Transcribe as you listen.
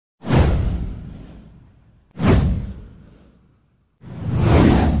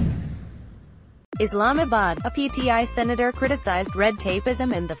Islamabad, a PTI senator criticized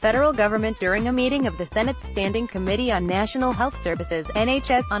red-tapism in the federal government during a meeting of the Senate Standing Committee on National Health Services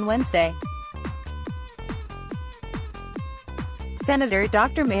 (NHS) on Wednesday. Senator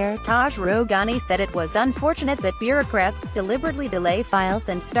Dr Mehr Taj Roghani said it was unfortunate that bureaucrats deliberately delay files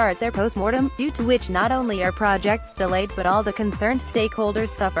and start their postmortem, due to which not only are projects delayed but all the concerned stakeholders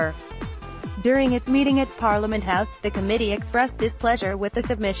suffer. During its meeting at Parliament House, the committee expressed displeasure with the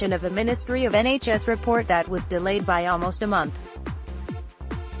submission of a Ministry of NHS report that was delayed by almost a month.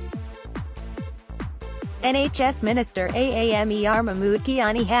 NHS Minister Dr Mehr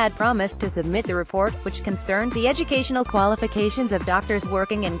Taj had promised to submit the report, which concerned the educational qualifications of doctors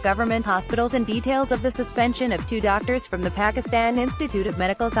working in government hospitals and details of the suspension of 2 doctors from the Pakistan Institute of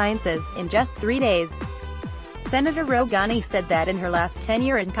Medical Sciences, in just 3 days. Senator Roghani said that in her last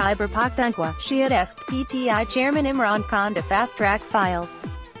tenure in Khyber Pakhtunkhwa, she had asked PTI Chairman Imran Khan to fast-track files.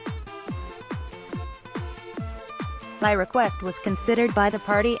 My request was considered by the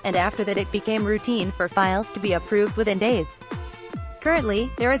party, and after that it became routine for files to be approved within days. Currently,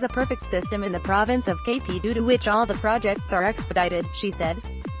 there is a perfect system in the province of KP due to which all the projects are expedited, she said.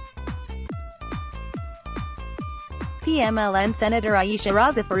 PMLN Senator Ayesha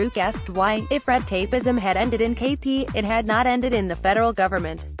Raza Farouk asked why, if red-tapism had ended in KP, it had not ended in the federal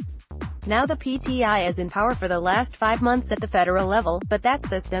government. Now the PTI is in power for the last 5 months at the federal level, but that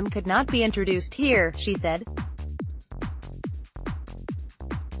system could not be introduced here, she said.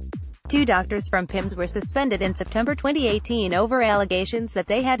 2 doctors from PIMS were suspended in September 2018 over allegations that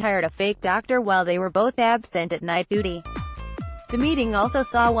they had hired a fake doctor while they were both absent at night duty. The meeting also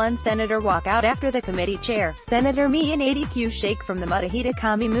saw one senator walk out after the committee chair, Senator Mian Adq Sheikh from the Mutahida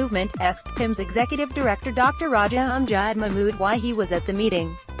Qawmi movement, asked PIMS Executive Director Dr Raja Amjad Mahmood why he was at the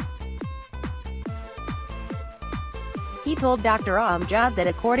meeting. He told Dr Amjad that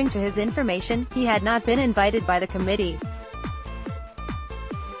according to his information, he had not been invited by the committee.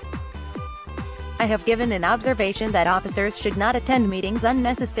 I have given an observation that officers should not attend meetings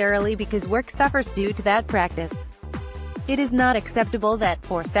unnecessarily because work suffers due to that practice. It is not acceptable that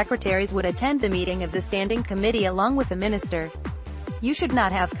 4 secretaries would attend the meeting of the Standing Committee along with the minister. You should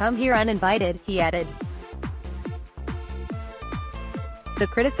not have come here uninvited, he added. The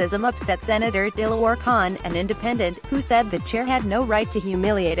criticism upset Senator Dilawar Khan, an independent, who said the chair had no right to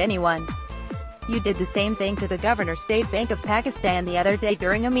humiliate anyone. You did the same thing to the Governor State Bank of Pakistan the other day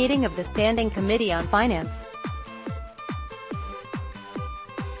during a meeting of the Standing Committee on Finance.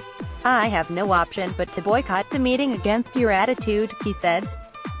 I have no option but to boycott the meeting against your attitude, he said.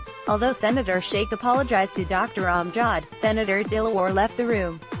 Although Senator Sheikh apologized to Dr Amjad, Senator Dilawar left the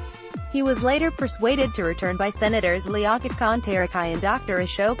room. He was later persuaded to return by Senators Liaquat Khan Tariqi and Dr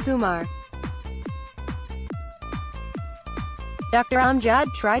Ashok Kumar. Dr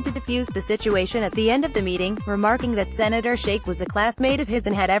Amjad tried to defuse the situation at the end of the meeting, remarking that Senator Sheikh was a classmate of his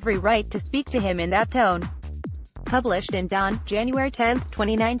and had every right to speak to him in that tone. Published in Dawn, January 10,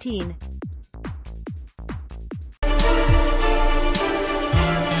 2019.